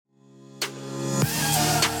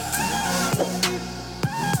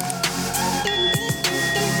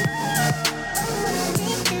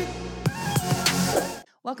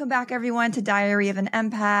Welcome back, everyone, to Diary of an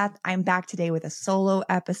Empath. I'm back today with a solo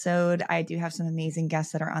episode. I do have some amazing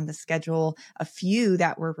guests that are on the schedule, a few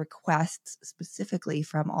that were requests specifically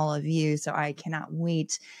from all of you. So I cannot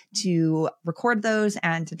wait to record those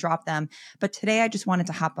and to drop them. But today I just wanted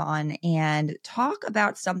to hop on and talk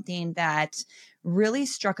about something that really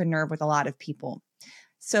struck a nerve with a lot of people.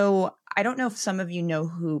 So I don't know if some of you know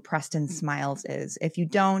who Preston Smiles is. If you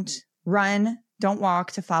don't, run. Don't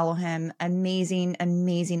walk to follow him. Amazing,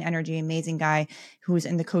 amazing energy, amazing guy who's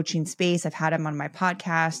in the coaching space. I've had him on my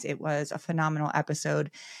podcast. It was a phenomenal episode.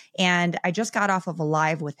 And I just got off of a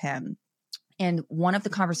live with him. And one of the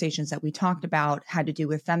conversations that we talked about had to do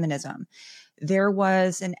with feminism. There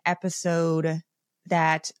was an episode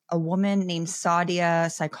that a woman named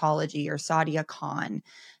Sadia Psychology or Sadia Khan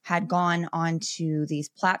had gone onto these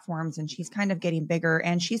platforms, and she's kind of getting bigger.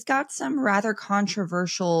 And she's got some rather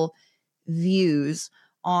controversial views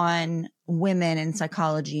on women and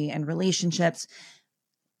psychology and relationships.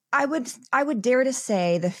 I would dare to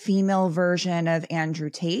say the female version of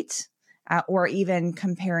Andrew Tate, or even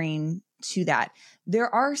comparing to that.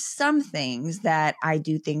 There are some things that I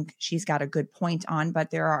do think she's got a good point on,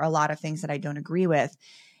 but there are a lot of things that I don't agree with.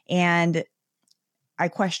 And I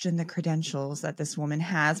question the credentials that this woman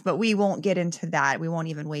has, but we won't get into that. We won't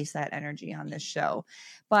even waste that energy on this show.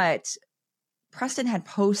 But Preston had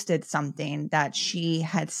posted something that she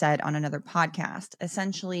had said on another podcast,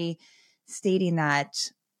 essentially stating that,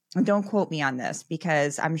 and don't quote me on this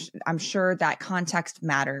because I'm sure that context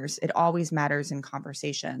matters. It always matters in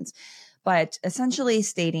conversations, but essentially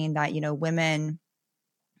stating that, women,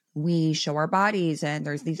 we show our bodies and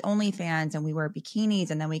there's these OnlyFans and we wear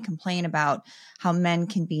bikinis, and then we complain about how men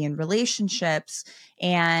can be in relationships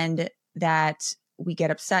and that we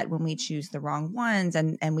get upset when we choose the wrong ones,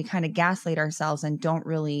 and we kind of gaslight ourselves and don't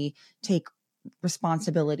really take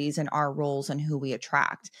responsibilities in our roles and who we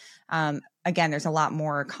attract. Again, there's a lot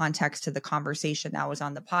more context to the conversation that was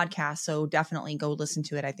on the podcast, so definitely go listen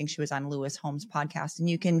to it. I think she was on Lewis Holmes' podcast, and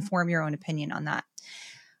you can form your own opinion on that.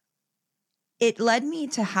 It led me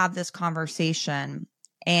to have this conversation,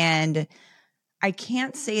 and I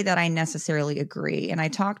can't say that I necessarily agree. And I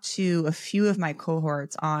talked to a few of my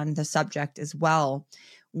cohorts on the subject as well.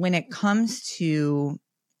 When it comes to,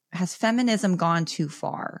 has feminism gone too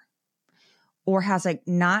far, or has it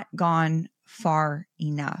not gone far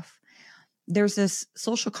enough? There's this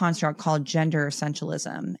social construct called gender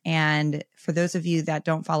essentialism. And for those of you that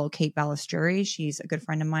don't follow Kate Ballisturi, she's a good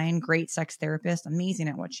friend of mine, great sex therapist, amazing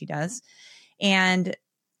at what she does. And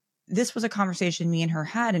this was a conversation me and her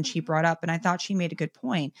had, and she brought up, and I thought she made a good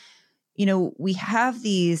point. We have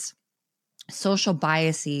these social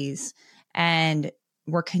biases, and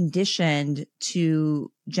we're conditioned to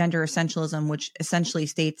gender essentialism, which essentially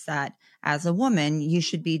states that as a woman, you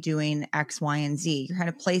should be doing X, Y, and Z. You're kind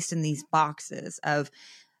of placed in these boxes of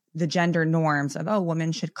the gender norms of,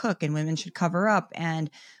 women should cook and women should cover up and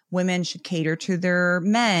women should cater to their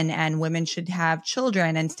men and women should have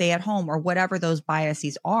children and stay at home, or whatever those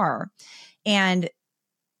biases are. And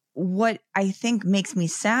what I think makes me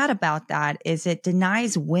sad about that is it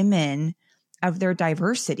denies women of their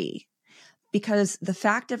diversity, because the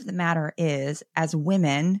fact of the matter is, as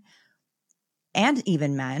women and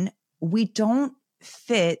even men, we don't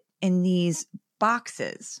fit in these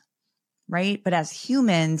boxes, right? But as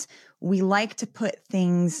humans, we like to put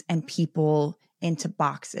things and people into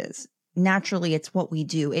boxes. Naturally, it's what we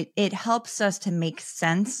do. It helps us to make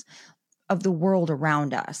sense of the world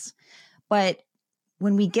around us. But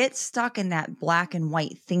when we get stuck in that black and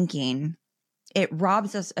white thinking, it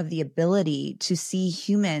robs us of the ability to see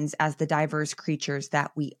humans as the diverse creatures that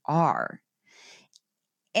we are.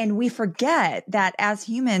 And we forget that as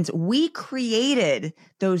humans, we created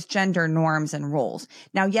those gender norms and roles.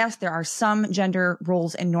 Now, yes, there are some gender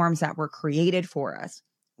roles and norms that were created for us.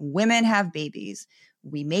 Women have babies.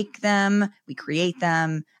 We make them, we create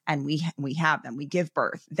them, and we have them. We give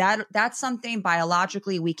birth. That's something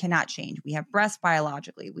biologically we cannot change. We have breasts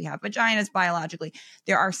biologically. We have vaginas biologically.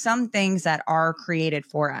 There are some things that are created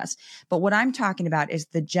for us. But what I'm talking about is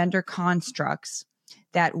the gender constructs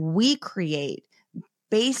that we create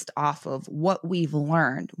based off of what we've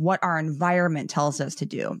learned, what our environment tells us to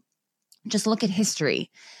do. Just look at history.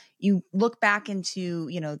 You look back into,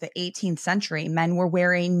 the 18th century, men were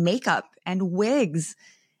wearing makeup and wigs.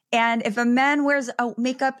 And if a man wears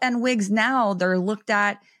makeup and wigs now, they're looked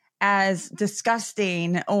at as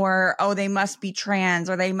disgusting, or, they must be trans,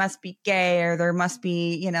 or they must be gay, or there must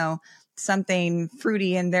be, something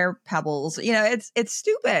fruity in their pebbles. It's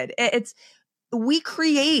stupid. We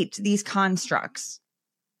create these constructs.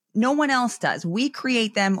 No one else does. We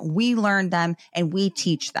create them, we learn them, and we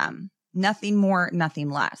teach them. Nothing more, nothing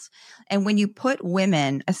less. And when you put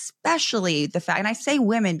women, especially the fact, and I say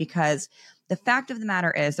women because the fact of the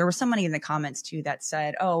matter is, there was somebody in the comments too that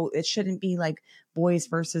said, oh, it shouldn't be like boys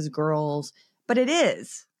versus girls, but it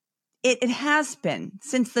is. It has been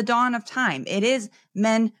since the dawn of time. It is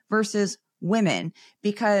men versus women,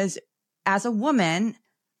 because as a woman,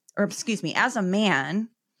 or excuse me, as a man,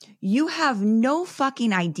 you have no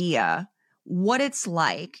fucking idea what it's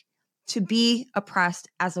like to be oppressed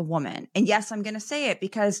as a woman. And yes, I'm going to say it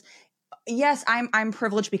because yes, I'm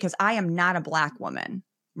privileged because I am not a Black woman,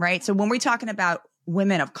 right? So when we're talking about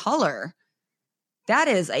women of color, that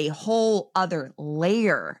is a whole other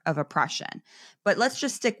layer of oppression. But let's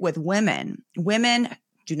just stick with women. Women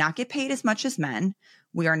do not get paid as much as men.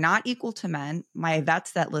 We are not equal to men. My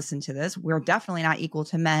vets that listen to this, we're definitely not equal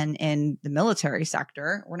to men in the military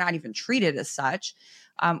sector. We're not even treated as such.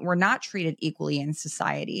 We're not treated equally in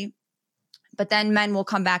society. But then men will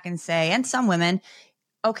come back and say, and some women,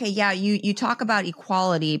 okay, yeah, you talk about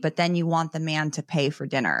equality, but then you want the man to pay for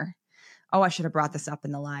dinner. Oh, I should have brought this up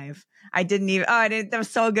in the live. I didn't even, oh, I didn't, that was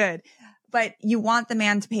so good. But you want the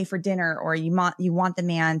man to pay for dinner, or you want the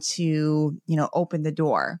man to, open the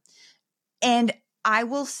door. And I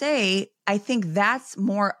will say, I think that's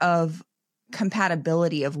more of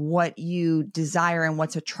compatibility of what you desire and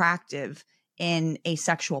what's attractive in a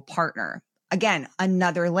sexual partner. Again,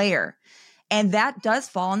 another layer. And that does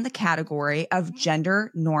fall in the category of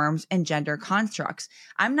gender norms and gender constructs.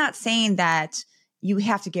 I'm not saying that you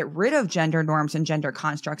have to get rid of gender norms and gender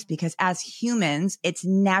constructs, because as humans, it's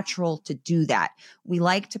natural to do that. We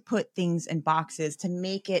like to put things in boxes to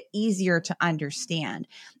make it easier to understand.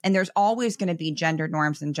 And there's always going to be gender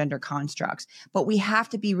norms and gender constructs, but we have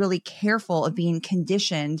to be really careful of being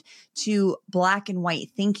conditioned to black and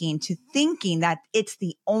white thinking, to thinking that it's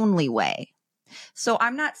the only way. So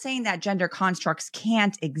I'm not saying that gender constructs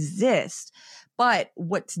can't exist, but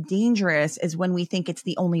what's dangerous is when we think it's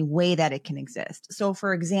the only way that it can exist. So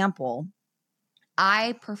for example,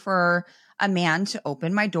 I prefer a man to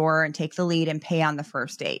open my door and take the lead and pay on the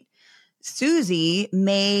first date. Susie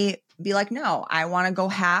may be like, no, I want to go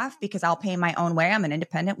half because I'll pay my own way. I'm an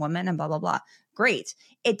independent woman and blah, blah, blah. Great.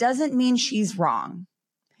 It doesn't mean she's wrong.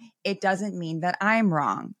 It doesn't mean that I'm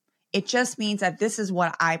wrong. It just means that this is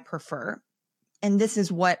what I prefer. And this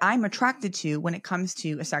is what I'm attracted to when it comes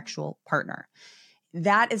to a sexual partner.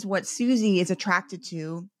 That is what Susie is attracted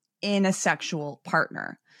to in a sexual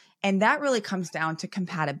partner. And that really comes down to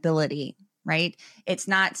compatibility, right? It's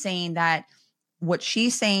not saying that what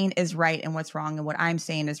she's saying is right and what's wrong, and what I'm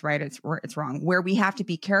saying is right, it's wrong. Where we have to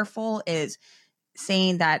be careful is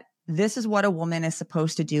saying that this is what a woman is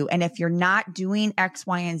supposed to do. And if you're not doing X,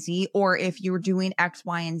 Y, and Z, or if you're doing X,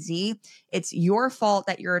 Y, and Z, it's your fault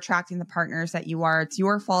that you're attracting the partners that you are. It's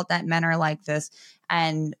your fault that men are like this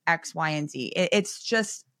and X, Y, and Z.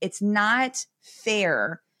 It's not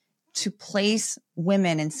fair to place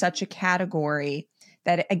women in such a category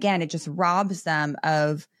that, again, it just robs them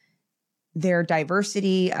of their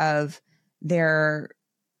diversity, of their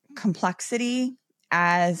complexity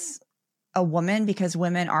as a woman, because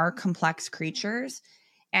women are complex creatures,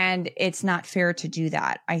 and it's not fair to do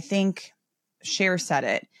that. I think Cher said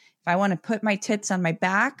it. If I want to put my tits on my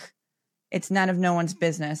back, it's none of no one's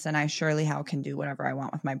business, and I surely how can do whatever I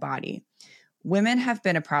want with my body. Women have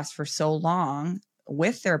been oppressed for so long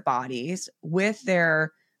with their bodies, with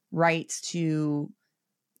their rights to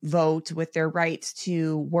vote, with their rights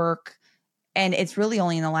to work. And it's really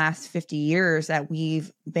only in the last 50 years that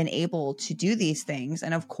we've been able to do these things.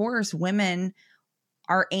 And of course, women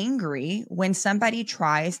are angry when somebody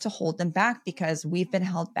tries to hold them back because we've been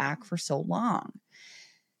held back for so long.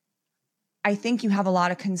 I think you have a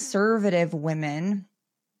lot of conservative women.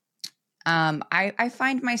 I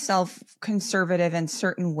find myself conservative in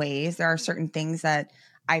certain ways. There are certain things that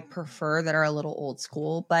I prefer that are a little old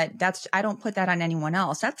school, but I don't put that on anyone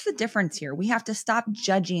else. That's the difference here. We have to stop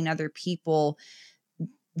judging other people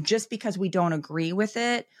just because we don't agree with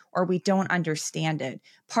it or we don't understand it.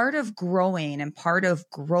 Part of growing and part of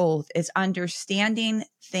growth is understanding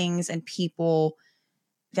things and people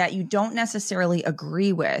that you don't necessarily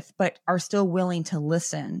agree with, but are still willing to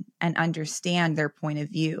listen and understand their point of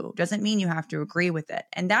view. Doesn't mean you have to agree with it.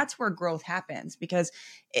 And that's where growth happens, because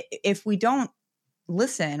if we don't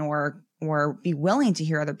listen or be willing to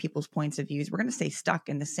hear other people's points of views, we're going to stay stuck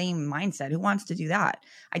in the same mindset. Who wants to do that?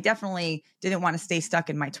 I definitely didn't want to stay stuck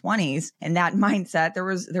in my 20s in that mindset. There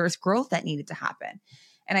was growth that needed to happen.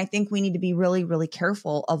 And I think we need to be really, really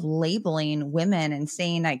careful of labeling women and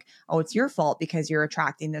saying like, oh, it's your fault because you're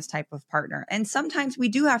attracting this type of partner. And sometimes we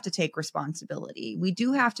do have to take responsibility. We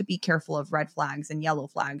do have to be careful of red flags and yellow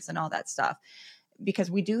flags and all that stuff. because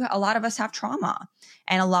a lot of us have trauma,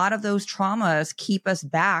 and a lot of those traumas keep us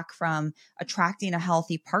back from attracting a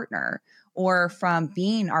healthy partner or from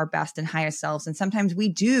being our best and highest selves. And sometimes we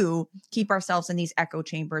do keep ourselves in these echo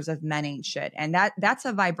chambers of men ain't shit. And that's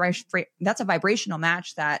a vibrational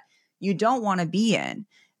match that you don't want to be in.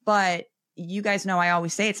 But you guys know, I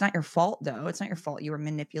always say, it's not your fault though. It's not your fault you were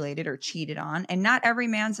manipulated or cheated on. And not every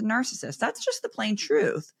man's a narcissist. That's just the plain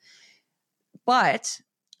truth. But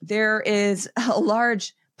there is a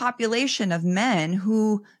large population of men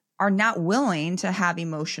who are not willing to have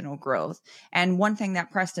emotional growth. And one thing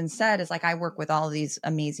that Preston said is like, I work with all of these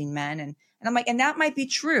amazing men. And I'm like, and that might be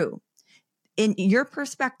true. In your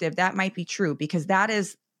perspective, that might be true, because that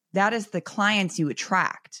is the clients you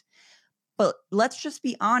attract. But let's just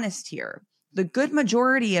be honest here. The good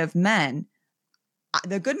majority of men,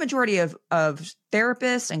 the good majority of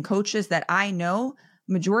therapists and coaches that I know,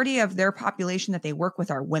 majority of their population that they work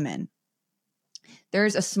with are women.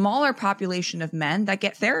 There's a smaller population of men that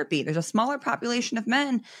get therapy. There's a smaller population of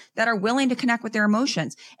men that are willing to connect with their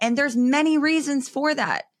emotions. And there's many reasons for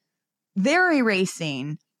that. They're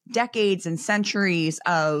erasing decades and centuries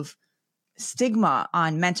of stigma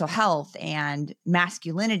on mental health and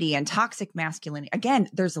masculinity and toxic masculinity. Again,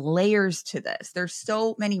 there's layers to this. There's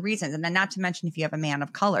so many reasons. And then not to mention, if you have a man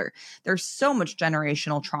of color, there's so much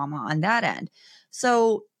generational trauma on that end.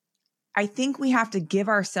 So I think we have to give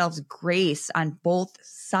ourselves grace on both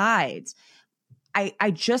sides.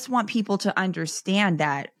 I just want people to understand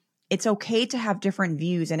that it's okay to have different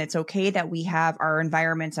views, and it's okay that we have our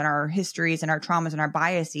environments and our histories and our traumas and our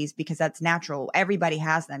biases, because that's natural. Everybody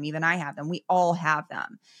has them. Even I have them. We all have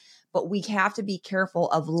them. But we have to be careful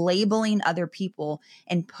of labeling other people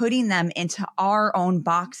and putting them into our own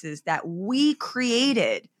boxes that we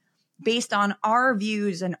created based on our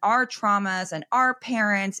views and our traumas and our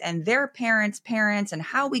parents and their parents' parents and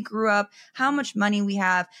how we grew up, how much money we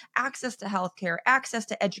have, access to healthcare, access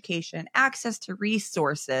to education, access to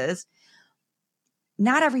resources.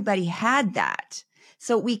 Not everybody had that.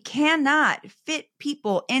 So we cannot fit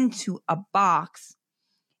people into a box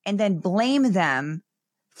and then blame them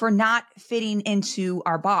for not fitting into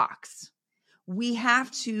our box. We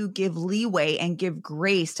have to give leeway and give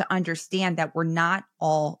grace to understand that we're not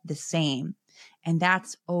all the same. And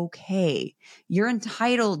that's okay. You're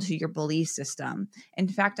entitled to your belief system. In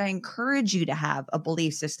fact, I encourage you to have a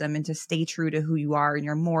belief system and to stay true to who you are and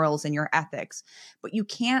your morals and your ethics. But you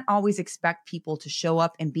can't always expect people to show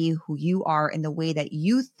up and be who you are in the way that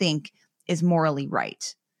you think is morally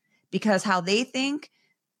right. Because how they think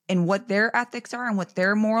and what their ethics are and what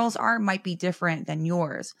their morals are might be different than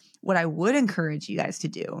yours. What I would encourage you guys to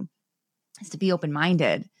do is to be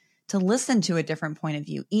open-minded, to listen to a different point of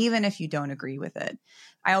view, even if you don't agree with it.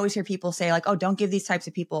 I always hear people say like, oh, don't give these types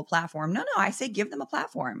of people a platform. No, I say give them a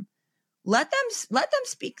platform. Let them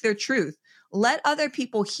speak their truth. Let other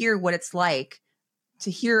people hear what it's like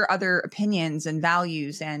to hear other opinions and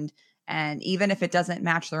values, and even if it doesn't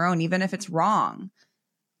match their own, even if it's wrong.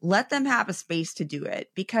 Let them have a space to do it,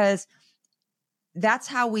 because that's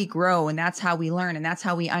how we grow, and that's how we learn, and that's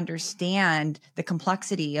how we understand the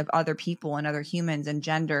complexity of other people and other humans and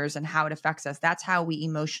genders and how it affects us. That's how we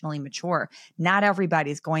emotionally mature. Not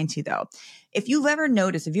everybody's going to, though. If you've ever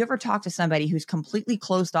noticed, if you ever talked to somebody who's completely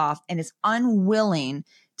closed off and is unwilling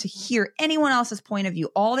to hear anyone else's point of view,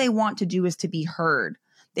 all they want to do is to be heard.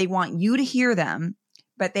 They want you to hear them,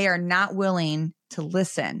 but they are not willing to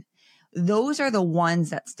listen. Those are the ones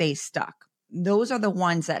that stay stuck. Those are the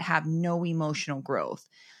ones that have no emotional growth.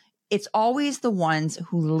 It's always the ones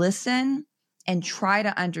who listen and try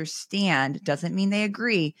to understand. Doesn't mean they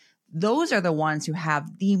agree. Those are the ones who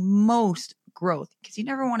have the most growth, because you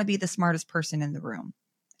never want to be the smartest person in the room.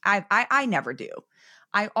 I never do.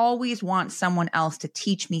 I always want someone else to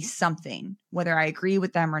teach me something, whether I agree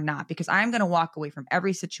with them or not, because I'm going to walk away from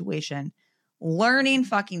every situation learning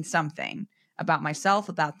fucking something about myself,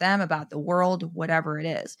 about them, about the world, whatever it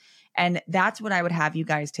is. And that's what I would have you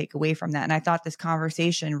guys take away from that. And I thought this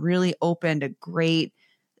conversation really opened a great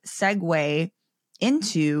segue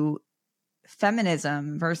into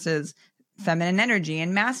feminism versus feminine energy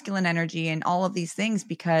and masculine energy and all of these things,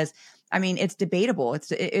 because I mean, it's debatable.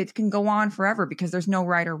 It can go on forever, because there's no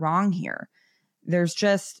right or wrong here. There's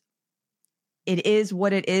just, it is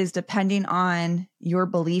what it is depending on your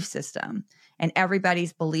belief system. And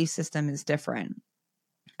everybody's belief system is different.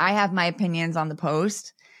 I have my opinions on the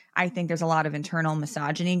post. I think there's a lot of internal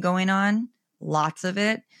misogyny going on, lots of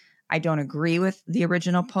it. I don't agree with the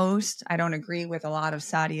original post. I don't agree with a lot of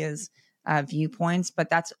Sadia's viewpoints,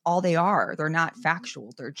 but that's all they are. They're not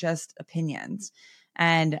factual. They're just opinions.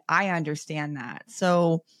 And I understand that.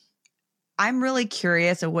 So I'm really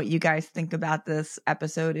curious of what you guys think about this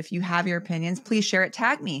episode. If you have your opinions, please share it.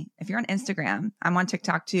 Tag me. If you're on Instagram, I'm on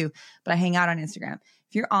TikTok too, but I hang out on Instagram.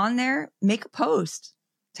 If you're on there, make a post.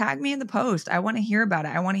 Tag me in the post. I want to hear about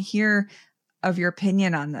it. I want to hear of your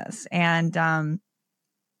opinion on this. And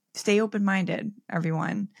stay open-minded,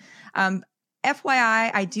 everyone.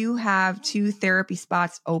 FYI, I do have 2 therapy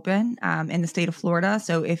spots open in the state of Florida.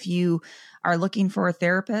 So if you are looking for a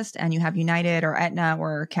therapist and you have United or Aetna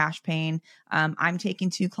or cash paying, I'm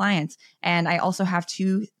taking 2 clients. And I also have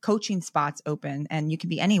 2 coaching spots open, and you can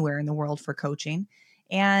be anywhere in the world for coaching.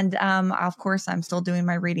 And of course, I'm still doing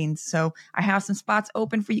my readings. So I have some spots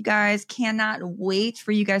open for you guys. Cannot wait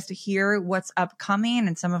for you guys to hear what's upcoming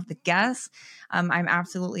and some of the guests. I'm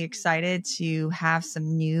absolutely excited to have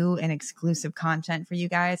some new and exclusive content for you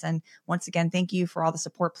guys. And once again, thank you for all the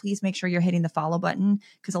support. Please make sure you're hitting the follow button,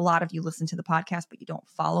 because a lot of you listen to the podcast, but you don't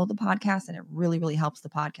follow the podcast, and it really, really helps the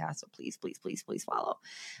podcast. So please, please, please, please follow.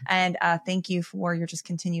 And thank you for your just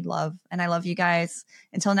continued love. And I love you guys.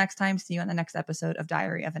 Until next time, see you on the next episode of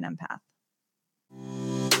Diary of an Empath.